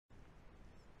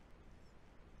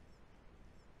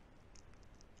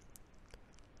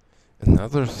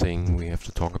Another thing we have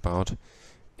to talk about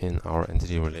in our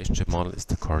entity relationship model is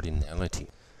the cardinality.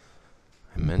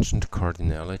 I mentioned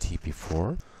cardinality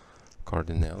before.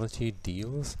 Cardinality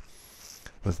deals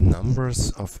with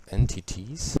numbers of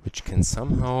entities which can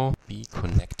somehow be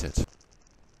connected.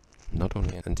 Not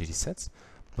only entity sets,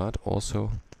 but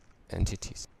also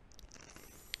entities.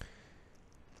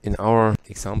 In our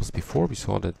examples before, we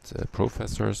saw that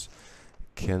professors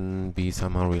can be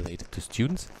somehow related to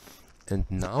students. And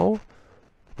now,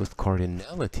 with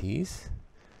cardinalities,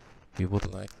 we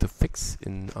would like to fix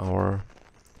in our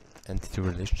entity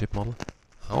relationship model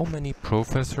how many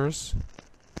professors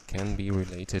can be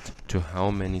related to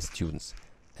how many students,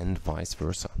 and vice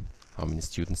versa. How many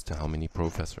students to how many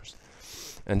professors.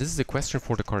 And this is a question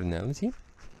for the cardinality.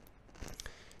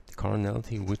 The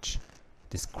cardinality which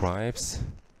describes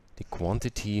the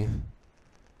quantity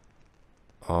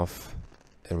of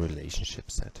a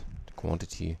relationship set. The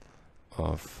quantity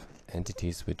of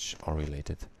entities which are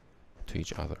related to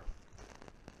each other.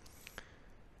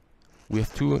 We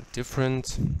have two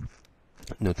different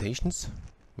notations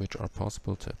which are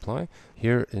possible to apply.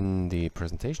 Here in the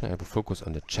presentation I will focus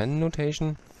on the Chen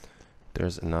notation.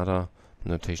 There's another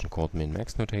notation called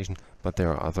min-max notation, but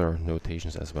there are other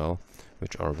notations as well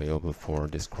which are available for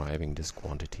describing these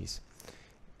quantities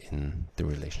in the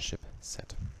relationship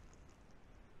set.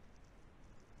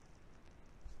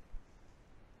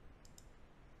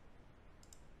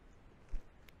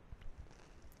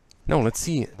 Now let's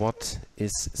see what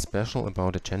is special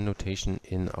about the Chen notation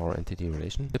in our entity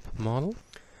relationship model.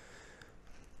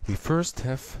 We first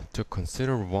have to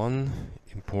consider one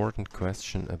important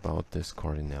question about these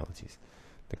cardinalities.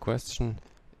 The question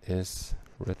is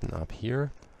written up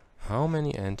here. How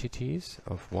many entities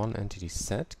of one entity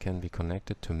set can be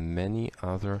connected to many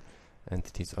other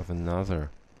entities of another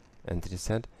entity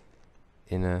set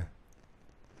in a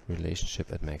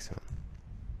relationship at maximum?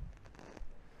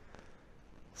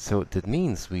 So that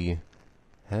means we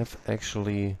have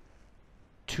actually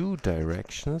two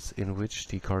directions in which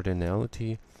the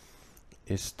cardinality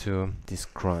is to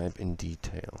describe in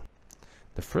detail.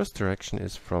 The first direction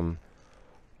is from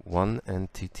one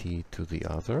entity to the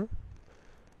other,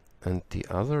 and the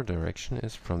other direction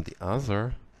is from the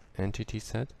other entity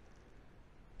set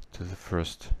to the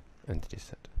first entity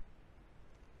set.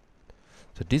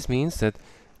 So this means that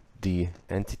the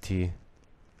entity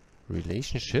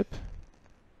relationship,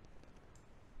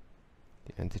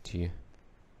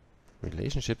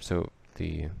 so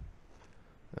the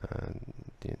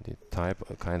type,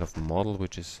 a kind of model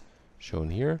which is shown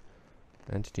here,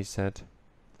 entity set,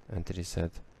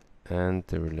 and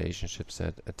the relationship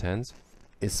set attends,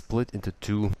 is split into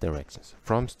two directions,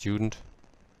 from student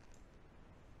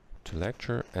to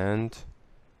lecturer and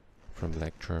from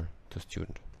lecturer to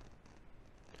student.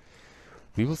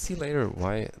 We will see later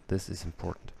why this is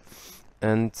important.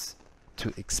 And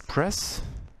to express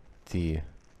the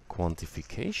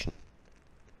quantification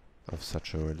of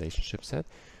such a relationship set,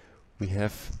 we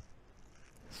have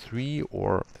three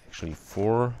or actually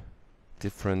four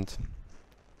different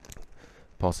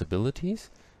possibilities.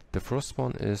 The first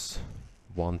one is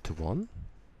one-to-one.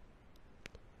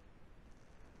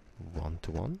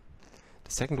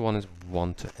 The second one is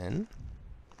 1 to n.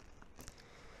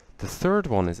 The third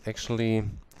one is actually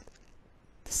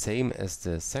the same as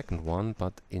the second one,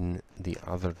 but in the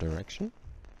other direction.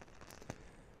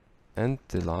 And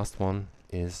the last one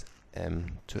is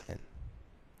m to n.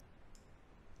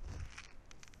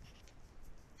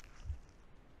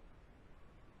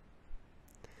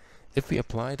 If we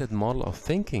apply that model of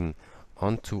thinking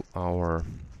onto our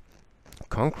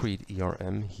concrete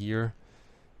ERM here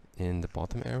in the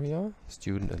bottom area,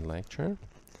 student and lecturer,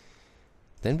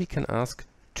 then we can ask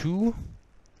two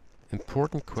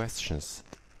important questions,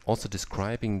 also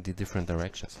describing the different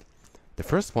directions. The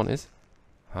first one is,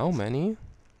 how many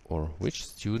or which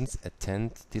students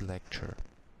attend the lecture?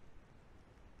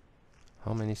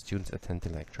 How many students attend the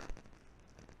lecture?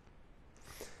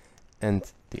 And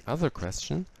the other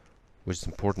question, which is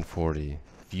important for the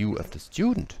view of the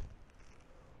student,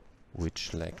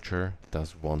 which lecture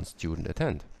does one student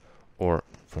attend? Or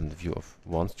from the view of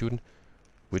one student,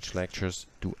 which lectures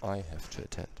do I have to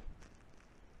attend?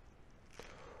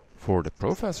 For the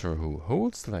professor who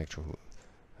holds the lecture, who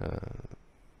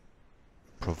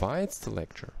provides the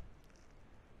lecture,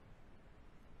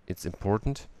 it's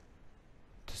important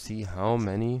to see how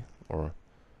many or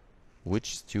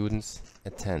which students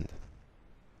attend.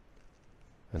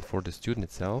 And for the student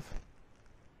itself,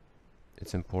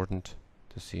 it's important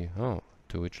to see, oh,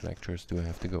 to which lectures do I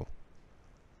have to go?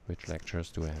 Which lectures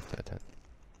do I have to attend?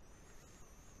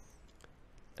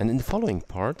 And in the following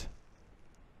part,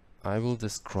 I will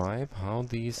describe how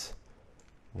these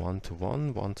 1 to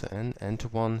 1, 1 to n to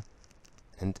 1,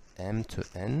 and m to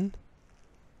n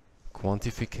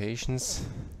quantifications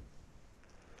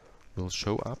will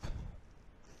show up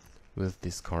with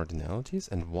these cardinalities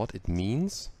and what it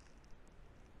means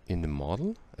in the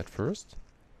model at first,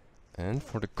 and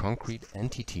for the concrete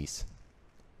entities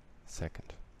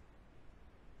second.